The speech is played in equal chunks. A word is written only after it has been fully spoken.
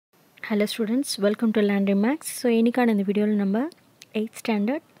Hello students, welcome to Dream Maths. So இன்னைக்கான இந்த வீடியோல நம்ம 8th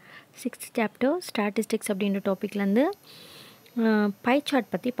standard 6th chapter statistics அப்படின்ற டாபிக்ல இருந்து பை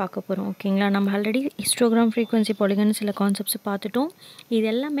சார்ட் பத்தி பார்க்க போறோம். ஓகேங்களா? நம்ம ஆல்ரெடி ஹிஸ்டோகிராம், ஃப்ரீக்வென்சி, பாலிகன் சில கான்செப்ட்ஸ் பார்த்துட்டோம். இது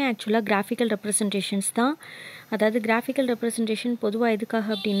எல்லாமே ஆக்சுவலா கிராஃபிக்கல் ரெப்ரசன்டேஷன்ஸ் தான். அதாவது கிராஃபிக்கல் ரெப்ரசன்டேஷன் பொதுவா எதுக்காக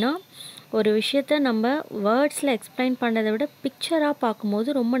அப்படின்னா ஒரு விஷயத்தை நம்ம வேர்ட்ஸ்ல எக்ஸ்பிளைன் பண்றதை விட பிக்சரா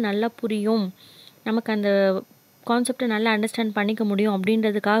பார்க்கும்போது ரொம்ப நல்லா புரியும். நமக்கு அந்த கான்செப்டை நல்லா அண்டர்ஸ்டாண்ட் பண்ணிக்க முடியும்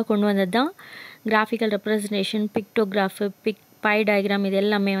அப்படின்றதுக்காக கொண்டு வந்தது தான் கிராஃபிக்கல் ரெப்ரசன்டேஷன், பிக்டோகிராஃபு, பை டயக்ராம் இது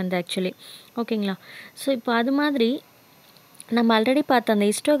எல்லாமே வந்து ஆக்சுவலி. ஓகேங்களா? ஸோ இப்போ அது மாதிரி நம்ம ஆல்ரெடி பார்த்த அந்த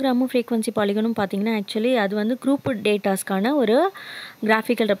ஹிஸ்டோகிராமும் ஃப்ரீக்வன்சி பாலிகனும் பார்த்திங்கன்னா ஆக்சுவலி அது வந்து குரூப் டேட்டாஸ்க்கான ஒரு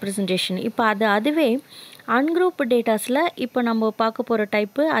கிராஃபிக்கல் ரெப்ரசன்டேஷன். இப்போ அதுவே அன்குரூப் டேட்டாஸில் இப்போ நம்ம பார்க்க போகிற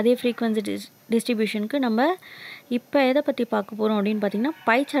டைப்பு அதே ஃப்ரீக்வன்சி டிஸ்ட்ரிபியூஷனுக்கு நம்ம இப்போ எதை பற்றி பார்க்க போகிறோம் அப்படின்னு பார்த்திங்கன்னா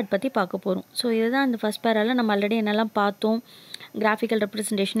பை சார்ட் பற்றி பார்க்க போகிறோம். ஸோ இதுதான் அந்த ஃபஸ்ட் பேரால் நம்ம ஆல்ரெடி என்னெல்லாம் பார்த்தோம், கிராஃபிக்கல்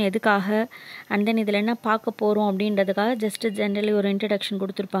ரெப்ரசன்டேஷன் எதுக்காக, அண்ட் தென் இதில் என்ன பார்க்க போகிறோம் அப்படின்றதுக்காக ஜஸ்ட்டு ஜென்ரலி ஒரு இன்ட்ரடக்ஷன்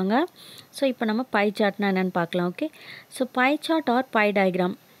கொடுத்துருப்பாங்க. ஸோ இப்போ நம்ம பை சார்ட்னா என்னென்னு பார்க்கலாம். Okay, so pie chart R by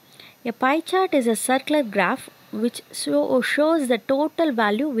diagram. A pie chart is a circular graph which shows the total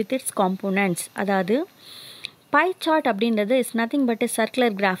value with its components. அதாவது பை சார்ட் அப்படின்றது is nothing but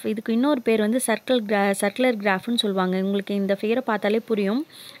circular graph. இதுக்கு இன்னொரு பேர் வந்து சர்க்குலர் கிராஃப்னு சொல்லுவாங்க. உங்களுக்கு இந்த ஃபிகரை பார்த்தாலே புரியும்.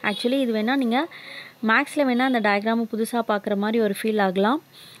 ஆக்சுவலி இது வேணால் நீங்கள் மேக்ஸில் வேணால் அந்த டயக்ராமை புதுசாக பார்க்குற மாதிரி ஒரு ஃபீல் ஆகலாம்.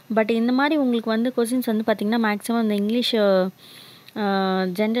 பட் இந்த மாதிரி உங்களுக்கு வந்து கொஸ்டின்ஸ் வந்து பார்த்திங்கன்னா மேக்ஸிமம் இந்த இங்கிலீஷ்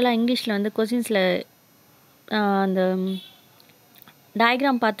ஜென்ரலாக இங்கிலீஷில் வந்து கொஸ்டின்ஸில் அந்த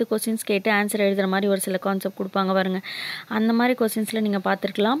டயக்ராம் பார்த்து கொஸ்டின்ஸ் கேட்டு ஆன்சர் எழுதுகிற மாதிரி ஒரு சில கான்செப்ட் கொடுப்பாங்க பாருங்கள். அந்த மாதிரி கொஸ்டின்ஸில் நீங்கள்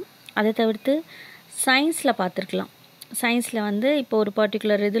பார்த்துருக்கலாம். அதை தவிர்த்து சயின்ஸில் பார்த்துருக்கலாம். சயின்ஸில் வந்து இப்போ ஒரு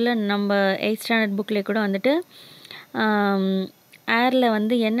பர்டிகுலர் இதில் நம்ம 8th ஸ்டாண்டர்ட் புக்கில் கூட வந்துட்டு ஏரில்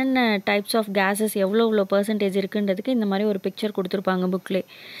வந்து என்னென்ன டைப்ஸ் ஆஃப் கேஸஸ் எவ்வளோ பர்சன்டேஜ் இருக்குன்றதுக்கு இந்த மாதிரி ஒரு பிக்சர் கொடுத்துருப்பாங்க புக்கில்.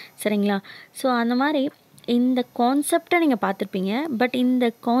 சரிங்களா? ஸோ அந்த மாதிரி இந்த கான்செப்டை நீங்கள் பார்த்துருப்பீங்க. பட் இந்த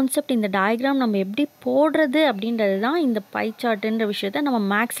கான்செப்ட், இந்த டயக்ராம் நம்ம எப்படி போடுறது அப்படின்றது தான் இந்த பை சார்ட்டுன்ற விஷயத்த நம்ம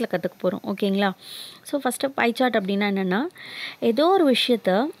மேக்ஸில் கற்றுக்க போகிறோம். ஓகேங்களா? ஸோ ஃபஸ்ட்டு பை சார்ட் அப்படின்னா என்னென்னா, ஏதோ ஒரு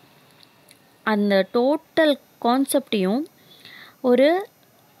விஷயத்த அந்த டோட்டல் கான்செப்டையும் ஒரு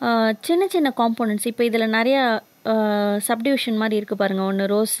சின்ன சின்ன காம்போனன்ட்ஸ், இப்போ இதில் நிறையா சப்டிவிஷன் மாதிரி இருக்குது பாருங்கள். ஒன்று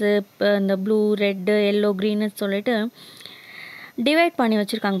ரோஸு, இந்த ப்ளூ, ரெட்டு, எல்லோ, க்ரீன்னு சொல்லிட்டு டிவைட் பண்ணி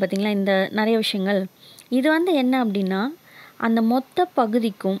வச்சுருக்காங்க பார்த்தீங்களா, இந்த நிறைய விஷயங்கள். இது வந்து என்ன அப்படின்னா அந்த மொத்த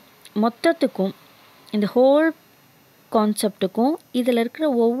பகுதிக்கும் மொத்தத்துக்கும் இந்த ஹோல் கான்செப்டுக்கும் இதில் இருக்கிற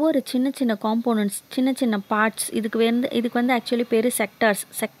ஒவ்வொரு சின்ன சின்ன காம்போனன்ட்ஸ், சின்ன சின்ன பார்ட்ஸ், இதுக்கு வந்து ஆக்சுவலி பேர்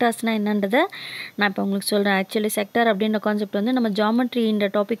செக்டார்ஸ்னால் என்னன்றதை நான் இப்போ உங்களுக்கு சொல்கிறேன். ஆக்சுவலி செக்டார் அப்படின்ற கான்செப்ட் வந்து நம்ம ஜாமெட்ரின்ற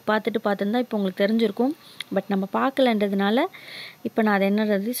டாபிக் பார்த்துருந்தா இப்போ உங்களுக்கு தெரிஞ்சிருக்கும். பட் நம்ம பார்க்கலன்றதுனால இப்போ நான் அதை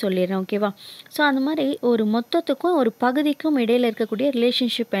என்னறது சொல்லிடுறேன். ஓகேவா? ஸோ அந்த மாதிரி ஒரு மொத்தத்துக்கும் ஒரு பகுதிக்கும் இடையில் இருக்கக்கூடிய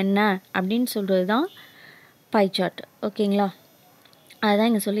ரிலேஷன்ஷிப் என்ன அப்படின்னு சொல்கிறது தான் பை சார்ட். ஓகேங்களா? அதுதான்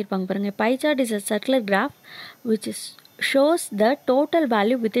இங்கே சொல்லியிருப்பாங்க பாருங்கள். Pie chart is a circular graph which shows the total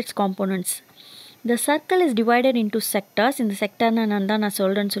value with its components. The circle is divided into sectors. இந்த செக்டர்னா நான் தான்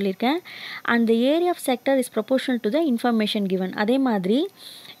சொல்கிறேன்னு சொல்லியிருக்கேன். and the area of sector is proportional to the information given. அதே மாதிரி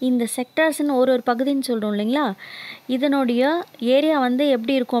இந்த செக்டர்ஸ்ன்னு ஒரு பகுதின்னு சொல்கிறோம் இல்லைங்களா, இதனுடைய ஏரியா வந்து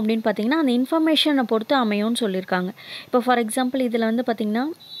எப்படி இருக்கும் அப்படின்னு பார்த்தீங்கன்னா அந்த இன்ஃபர்மேஷனை பொறுத்து அமையும்னு சொல்லியிருக்காங்க. இப்போ ஃபார் எக்ஸாம்பிள் இதில் வந்து பார்த்திங்கன்னா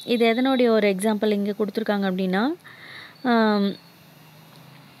இது எதனுடைய ஒரு எக்ஸாம்பிள் இங்கே கொடுத்துருக்காங்க அப்படின்னா,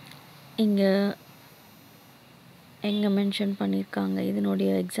 இங்கே எங்கே மென்ஷன் பண்ணியிருக்காங்க இதனுடைய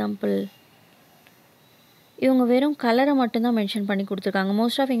எக்ஸாம்பிள், இவங்க வெறும் கலரை மட்டும்தான் மென்ஷன் பண்ணி கொடுத்துருக்காங்க.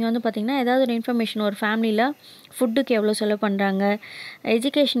 மோஸ்ட் ஆஃப் இங்கே வந்து பார்த்திங்கன்னா ஏதாவது ஒரு இன்ஃபர்மேஷன், ஒரு ஃபேமிலியில் ஃபுட்டுக்கு எவ்வளோ செலவு பண்ணுறாங்க,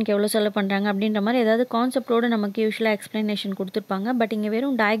 எஜுகேஷனுக்கு எவ்வளோ செலவு பண்ணுறாங்க அப்படின்ற மாதிரி ஏதாவது கான்செப்டோடு நமக்கு யூஸ்வலாக எக்ஸ்ப்ளனேஷன் கொடுத்துருப்பாங்க. பட் இங்கே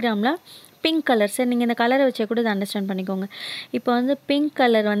வெறும் டயக்ராமில் பிங்க் கலர், சரி நீங்கள் இந்த கலரை வச்சே கூட இதை அண்டர்ஸ்டாண்ட் பண்ணிக்கோங்க. இப்போ வந்து பிங்க்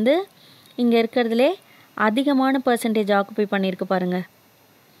கலர் வந்து இங்கே இருக்கிறதுலே அதிகமான பர்சன்டேஜ் ஆக்குப்பை பண்ணியிருக்கு பாருங்கள்.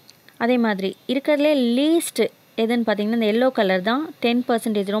 அதே மாதிரி இருக்கிறதுலே லீஸ்ட்டு எதுன்னு பார்த்தீங்கன்னா இந்த எல்லோ கலர் தான்.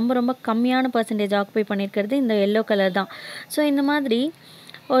 10% ரொம்ப ரொம்ப கம்மியான பர்சன்டேஜ் ஆக்குப்பை பண்ணியிருக்கிறது இந்த எல்லோ கலர் தான். ஸோ இந்த மாதிரி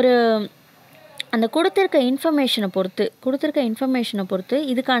ஒரு அந்த கொடுத்துருக்க இன்ஃபர்மேஷனை பொறுத்து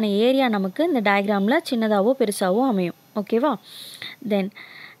இதுக்கான ஏரியா நமக்கு இந்த டயக்ராமில் சின்னதாகவோ பெருசாகவோ அமையும். ஓகேவா? தென்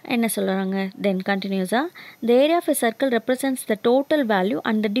என்ன சொல்கிறாங்க, தென் கண்டினியூஸாக the area of a circle represents the total value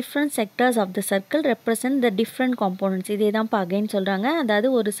and the different sectors of the circle represent the different components. இதே தான் அகைன் சொல்கிறாங்க. அதாவது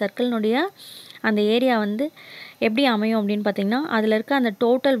ஒரு சர்க்கிள்னுடைய அந்த ஏரியா வந்து எப்படி அமையும் அப்படின்னு பார்த்திங்கன்னா அதில் இருக்க அந்த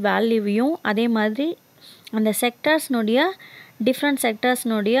டோட்டல் வேல்யூவையும் அதே மாதிரி அந்த டிஃப்ரெண்ட்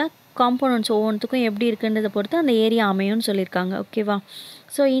செக்டர்ஸ்னுடைய காம்போனன்ட்ஸ் ஒவ்வொன்றுத்துக்கும் எப்படி இருக்குன்றதை பொறுத்து அந்த ஏரியா அமையும்னு சொல்லியிருக்காங்க. ஓகேவா?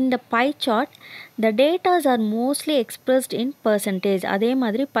 ஸோ இந்த pie chart the datas are mostly expressed in percentage. அதே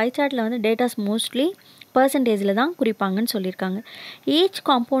மாதிரி பை சார்ட்டில் வந்து டேட்டாஸ் மோஸ்ட்லி பர்சன்டேஜில் தான் குறிப்பாங்கன்னு சொல்லியிருக்காங்க. Each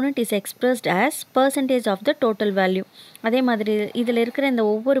component is expressed as percentage of the total value. அதே மாதிரி இதில் இருக்கிற இந்த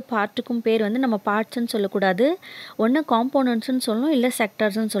ஒவ்வொரு பார்ட்டுக்கும் பேர் வந்து நம்ம பார்ட்ஸ்ன்னு சொல்லக்கூடாது, ஒன்று காம்போனண்ட்ஸ்ன்னு சொல்லணும், இல்லை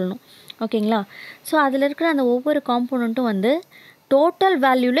செக்டர்ஸ்ன்னு சொல்லணும். ஓகேங்களா? ஸோ அதில் இருக்கிற அந்த ஒவ்வொரு காம்போனண்ட்டும் வந்து டோட்டல்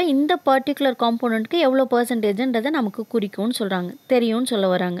வேல்யூவில் இந்த பர்டிகுலர் காம்போனண்ட்க்கு எவ்வளோ பர்சன்டேஜ்ன்றதை நமக்கு குறிக்கும்னு சொல்கிறாங்க, தெரியும்னு சொல்ல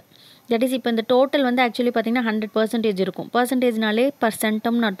வராங்க. தட் இஸ் இப்போ இந்த டோட்டல் வந்து ஆக்சுவலி பார்த்திங்கன்னா 100% இருக்கும். பர்சன்டேஜ்னாலே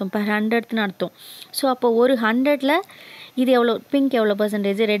பர்சன்டம்னு அர்த்தம், per 100ன்னு அர்த்தம். ஸோ அப்போ ஒரு 100ல் இது எவ்வளோ, பிங்க் எவ்வளோ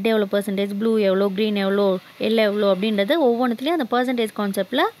பர்சன்டேஜ், ரெட் எவ்வளோ பர்சன்டேஜ், ப்ளூ எவ்வளோ, க்ரீன் எவ்வளோ, எல்லோ எவ்வளோ அப்படின்றது ஒவ்வொன்றுத்துலேயும் அந்த பர்சன்டேஜ்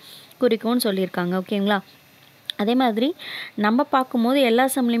கான்செப்டில் குறிக்கும்னு சொல்லியிருக்காங்க. ஓகேங்களா? அதே மாதிரி நம்ம பார்க்கும்போது எல்லா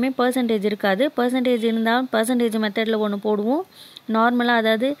சம்லேயுமே பர்சன்டேஜ் இருக்காது. பர்சன்டேஜ் இருந்தால் பர்சன்டேஜ் மெத்தடில் ஒன்று போடுவோம். நார்மலாக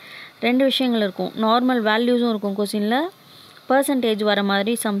அதாவது 2 விஷயங்கள் இருக்கும். நார்மல் வேல்யூஸும் இருக்கும் கொஸ்டினில், பர்சன்டேஜ் வர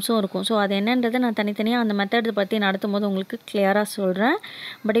மாதிரி சம்ஸும் இருக்கும். ஸோ அது என்னன்றதை நான் தனித்தனியாக அந்த மெத்தடை பற்றி நடத்தும் போது உங்களுக்கு கிளியராக சொல்கிறேன்.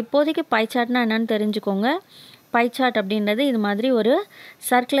 பட் இப்போதைக்கு பை சார்ட்னா என்னென்னு தெரிஞ்சுக்கோங்க. பை சார்ட் அப்படின்றது இது மாதிரி ஒரு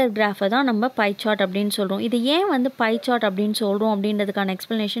சர்க்குலர் கிராஃபை தான் நம்ம பை சார்ட் அப்படின்னு சொல்கிறோம். இது ஏன் வந்து பை சார்ட் அப்படின்னு சொல்கிறோம் அப்படின்றதுக்கான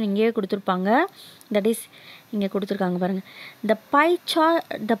எக்ஸ்ப்ளனேஷன் இங்கேயே கொடுத்துருப்பாங்க. தட் இஸ் இங்கே கொடுத்துருக்காங்க பாருங்கள்.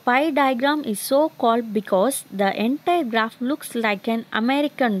 The pie diagram is so called because the entire graph looks like an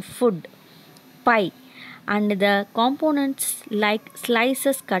American food pie and the components like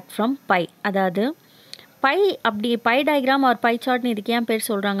slices cut from pie. அதாவது பை அப்படி பை டயக்ராம் ஆர் பை சார்ட்னு இதுக்கு ஏன் பேர்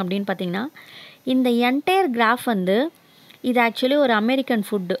சொல்கிறாங்க அப்படின்னு பார்த்தீங்கன்னா, இந்த என்டையர் கிராஃப் வந்து இது ஆக்சுவலி ஒரு அமெரிக்கன்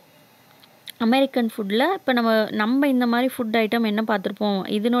ஃபுட்டில் இப்போ நம்ம இந்த மாதிரி ஃபுட் ஐட்டம் என்ன பார்த்துருப்போம்,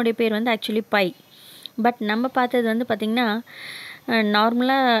 இதனுடைய பேர் வந்து ஆக்சுவலி பை. பட் நம்ம பார்த்தது வந்து பார்த்திங்கன்னா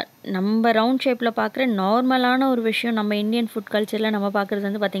நார்மலாக நம்ம ரவுண்ட் ஷேப்பில் பார்க்குற நார்மலான ஒரு விஷயம் நம்ம இந்தியன் ஃபுட் கல்ச்சரில் நம்ம பார்க்குறது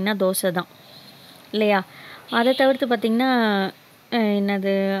வந்து பார்த்திங்கன்னா தோசை தான் இல்லையா? அதை தவிர்த்து பார்த்திங்கன்னா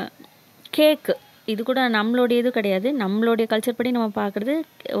என்னது கேக்கு, இது கூட நம்மளுடைய இது கிடையாது. நம்மளுடைய கல்ச்சர் படி நம்ம பார்க்குறது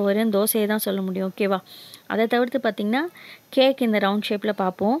ஒரு தோசையை தான் சொல்ல முடியும். ஓகேவா? அதை தவிர்த்து பார்த்திங்கன்னா கேக் இந்த ரவுண்ட் ஷேப்பில்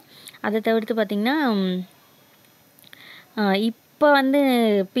பார்ப்போம். அதை தவிர்த்து பார்த்திங்கன்னா இப்போ வந்து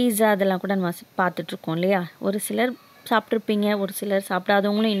பீஸா அதெல்லாம் கூட நம்ம பார்த்துட்ருக்கோம் இல்லையா? ஒரு சிலர் சாப்பிட்ருப்பீங்க, ஒரு சிலர்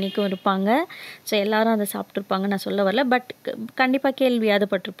சாப்பிடாதவங்களும் இன்றைக்கும் இருப்பாங்க. ஸோ எல்லோரும் அதை சாப்பிட்ருப்பாங்க, நான் சொல்ல வரல. பட் கண்டிப்பாக கேள்வியாவது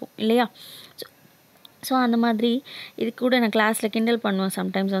பட்டிருப்போம் இல்லையா? ஸோ அந்த மாதிரி இது கூட நான் கிளாஸில் கிண்டல் பண்ணுவேன்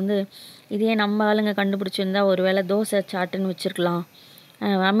சம்டைம்ஸ் வந்து, இதே நம்ம ஆளுங்க கண்டுபிடிச்சிருந்தா ஒரு வேளை தோசை சாட்டுன்னு வச்சுருக்கலாம்,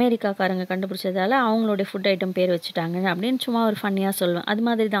 அமெரிக்காக்காரங்க கண்டுபிடிச்சதால அவங்களுடைய ஃபுட் ஐட்டம் பேர் வச்சுட்டாங்க அப்படின்னு சும்மா ஒரு ஃபன்னியாக சொல்லுவேன். அது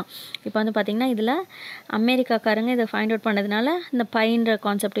மாதிரி தான் இப்போ வந்து பார்த்திங்கன்னா இதில் அமெரிக்காக்காரங்க இதை ஃபைண்ட் அவுட் பண்ணதுனால இந்த பைன்ற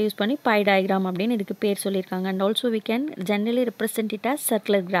கான்செப்டை யூஸ் பண்ணி பை டயக்ராம் அப்படின்னு இதுக்கு பேர் சொல்லியிருக்காங்க. And also we can generally represent it as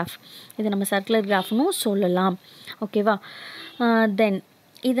circular graph. இதை நம்ம சர்க்குலர் கிராஃப்னு சொல்லலாம். ஓகேவா? தென்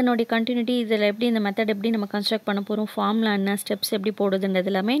இதனுடைய கண்டினியூட்டி, இதில் எப்படி இந்த மெத்தட் எப்படி நம்ம கன்ஸ்ட்ரக்ட் பண்ண போகிறோம், ஃபார்முலா என்ன, ஸ்டெப்ஸ் எப்படி போடுதுன்றது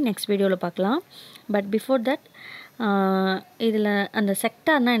எல்லாமே நெக்ஸ்ட் வீடியோவில் பார்க்கலாம். பட் பிஃபோர் தட் இதில் அந்த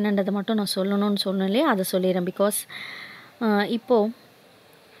செக்டார்னால் என்னன்றதை மட்டும் நான் சொல்லணும்னு சொன்னேன் இல்லையா, அதை சொல்லிடுறேன். பிகாஸ் இப்போது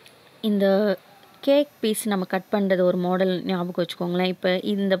இந்த கேக் பீஸ் நம்ம கட் பண்ணுறது ஒரு மாடல் ஞாபகம் வச்சுக்கோங்களேன். இப்போ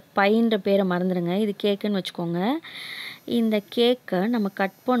இந்த பையன்ற பேரை மறந்துடுங்க, இது கேக்குன்னு வச்சுக்கோங்க. இந்த கேக்கை நம்ம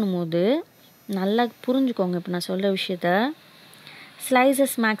கட் பண்ணும்போது நல்லா புரிஞ்சுக்கோங்க. இப்போ நான் சொல்கிற விஷயத்த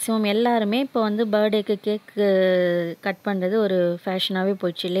ஸ்லைசஸ் மேக்ஸிமம் எல்லாருமே இப்போ வந்து பர்த்டேக்கு கேக்கு கட் பண்ணுறது ஒரு ஃபேஷனாகவே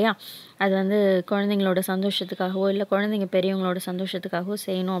போயிடுச்சு இல்லையா? அது வந்து குழந்தைங்களோட சந்தோஷத்துக்காகவோ இல்லை குழந்தைங்க பெரியவங்களோட சந்தோஷத்துக்காகவோ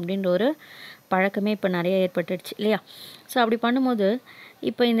செய்யணும் அப்படின்ற ஒரு பழக்கமே இப்போ நிறைய ஏற்பட்டுடுச்சு இல்லையா? ஸோ அப்படி பண்ணும்போது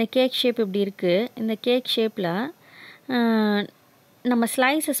இப்போ இந்த கேக் ஷேப் இப்படி இருக்குது. இந்த கேக் ஷேப்பில் நம்ம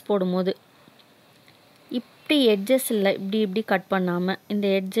ஸ்லைசஸ் போடும்போது இப்படி எட்ஜஸ் இல்லை, இப்படி கட் பண்ணாமல் இந்த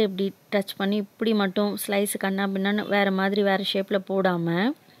எட்ஜை இப்படி டச் பண்ணி இப்படி மட்டும் ஸ்லைஸு கண்ணா பின்னான்னு வேறு மாதிரி வேறு ஷேப்பில்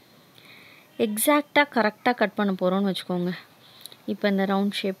போடாமல் எக்ஸாக்டாக கரெக்டாக கட் பண்ண போகிறோன்னு வச்சுக்கோங்க. இப்போ இந்த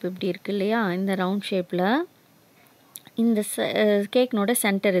ரவுண்ட் ஷேப் இப்படி இருக்குது இல்லையா? இந்த ரவுண்ட் ஷேப்பில் இந்த கேக்னோட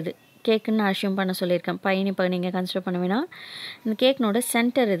சென்டர் இது கேக்குன்னு அஷ்யூம் பண்ண சொல்லியிருக்கேன். பையன் இப்போ நீங்கள் கன்சிடர் பண்ண வேணாம். இந்த கேக்னோட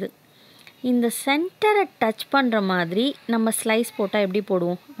சென்டர் இது. இந்த சென்டரை டச் பண்ணுற மாதிரி நம்ம ஸ்லைஸ் போட்டால் எப்படி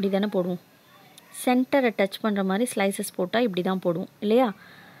போடுவோம்? இப்படி தானே போடுவோம். சென்டரை டச் பண்ணுற மாதிரி ஸ்லைசஸ் போட்டால் இப்படி தான் போடுவோம் இல்லையா?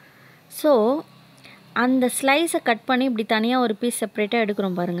 ஸோ அந்த ஸ்லைஸை கட் பண்ணி இப்படி தனியாக ஒரு பீஸ் செப்பரேட்டாக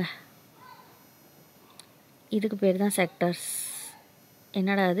எடுக்கிறோம் பாருங்கள். இதுக்கு பேர் தான் செக்டர்ஸ்.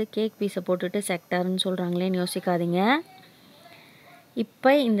 என்னடா அது கேக் பீஸை போட்டுட்டு செக்டார்னு சொல்கிறாங்களேன்னு யோசிக்காதீங்க.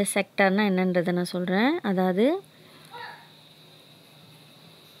 இப்போ இந்த செக்டார்னால் என்னன்றதை நான் சொல்கிறேன். அதாவது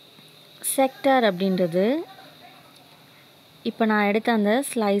செக்டார் அப்படின்றது இப்போ நான் எடுத்த அந்த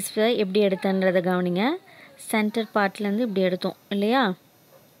ஸ்லைஸை எப்படி எடுத்தேன்றதை கவனிங்க. சென்டர் பார்ட்லேருந்து இப்படி எடுத்தோம் இல்லையா?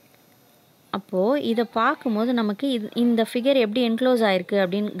 அப்போது இதை பார்க்கும்போது நமக்கு இந்த ஃபிகர் எப்படி என்க்ளோஸ் ஆகிருக்கு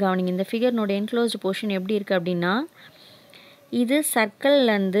அப்படின்னு கவனிங்க. இந்த ஃபிகர்னோட என்க்ளோஸ்டு போர்ஷன் எப்படி இருக்குது அப்படின்னா, இது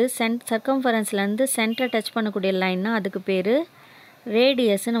சர்க்கிள்லேருந்து சர்க்கம்ஃபரன்ஸ்லேருந்து சென்டரை டச் பண்ணக்கூடிய லைன்னா அதுக்கு பேர்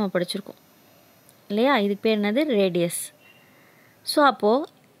ரேடியஸ்ன்னு நம்ம படிச்சிருக்கோம் இல்லையா? இதுக்கு பேர் என்னது? ரேடியஸ். ஸோ அப்போது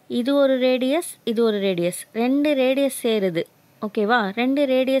இது ஒரு ரேடியஸ், இது ஒரு ரேடியஸ், 2 ரேடியஸ் சேருது. ஓகேவா? 2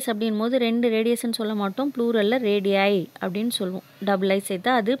 ரேடியஸ் அப்படின் போது 2 ரேடியஸ்ன்னு சொல்ல மாட்டோம், ப்ளூரலில் ரேடியாய் அப்படின்னு சொல்லுவோம். டபுள் ஐ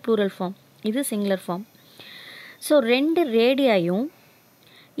சேர்த்தா அது ப்ளூரல் ஃபார்ம், இது சிங்குலர் ஃபார்ம். ஸோ 2 ரேடியாயும்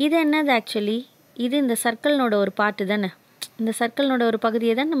இது என்னது ஆக்சுவலி? இது இந்த சர்க்கிள்னோட ஒரு பார்ட்டு தானே, இந்த சர்க்கிள்னோட ஒரு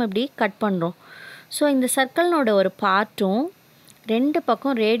பகுதியை தான் நம்ம இப்படி கட் பண்ணுறோம். ஸோ இந்த சர்க்கிள்னோட ஒரு பார்ட்டும் 2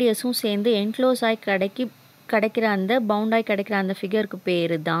 பக்கம் ரேடியஸும் சேர்ந்து என்க்ளோஸ் ஆகி கிடைக்கிற அந்த பவுண்டாகி கிடைக்கிற அந்த ஃபிகருக்கு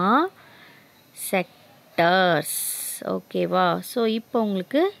பேர் தான் செக்டர்ஸ். ஓகேவா? ஸோ இப்போ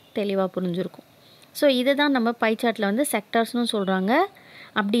உங்களுக்கு தெளிவாக புரிஞ்சிருக்கும். ஸோ இதை தான் நம்ம பை சார்ட்டில் வந்து செக்டர்ஸ்னு சொல்கிறாங்க.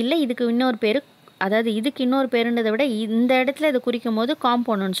 அப்படி இல்லை இதுக்கு இன்னொரு பேர், அதாவது இதுக்கு இன்னொரு பேருன்றதை விட இந்த இடத்துல இதை குறிக்கும் போது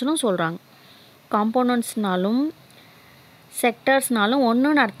காம்போனன்ட்ஸ்னு சொல்கிறாங்க. காம்போனன்ட்ஸ்னாலும் செக்டர்ஸ்னாலும்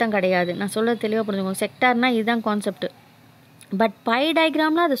ஒன்றுன்னு அர்த்தம் கிடையாது. நான் சொல்ல தெளிவாக புரிஞ்சுக்கோங்க. செக்டார்னால் இதுதான் கான்செப்ட். பட் பை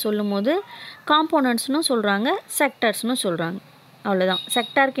டயக்ராமில் அதை சொல்லும் போது காம்போனன்ட்ஸ்னு சொல்கிறாங்க, செக்டர்ஸ்னு சொல்கிறாங்க. அவ்வளோதான்.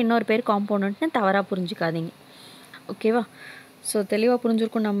 செக்டாருக்கு இன்னொரு பேர் காம்போனன்ட்னு தவறாக புரிஞ்சிக்காதீங்க. ஓகேவா? ஸோ தெளிவாக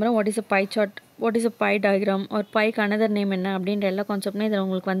புரிஞ்சிருக்கும் நம்புகிறேன். What is a pie chart, what is a by diagram, ஒரு பைக்கு அனதர் நேம் என்ன அப்படின்ற எல்லா கான்செப்ட்னே இதில்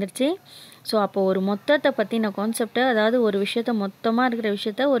உங்களுக்கு வந்துடுச்சு. ஸோ அப்போது ஒரு மொத்தத்தை பற்றின கான்செப்ட்டு, அதாவது ஒரு விஷயத்தை மொத்தமாக இருக்கிற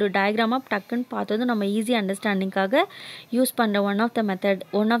விஷயத்த ஒரு டயக்ராமாக டக்குன்னு பார்த்ததும் நம்ம ஈஸி அண்டர்ஸ்டாண்டிங்காக யூஸ் பண்ணுற one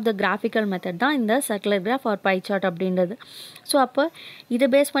of the graphical method தான் இந்த circular graph R pie chart அப்படின்றது. ஸோ அப்போ இதை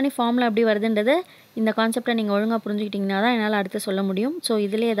பேஸ் பண்ணி ஃபார்முலா எப்படி வருதுன்றது இந்த கான்செப்டை நீங்கள் ஒழுங்காக புரிஞ்சுக்கிட்டிங்கன்னா தான் என்னால் அடுத்து சொல்ல முடியும். ஸோ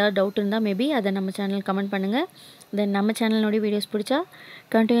இதில் ஏதாவது டவுட் இருந்தால் மேபி அதை நம்ம சேனல் கமெண்ட் பண்ணுங்கள். தென் நம்ம சேனலோடைய வீடியோஸ் பிடிச்சா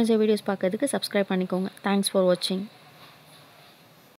கண்டினியூஸாக வீடியோஸ் பார்க்கறதுக்கு சப்ஸ்கிரைப் பண்ணிக்கோங்க. தேங்க்ஸ் ஃபார் வாட்சிங்.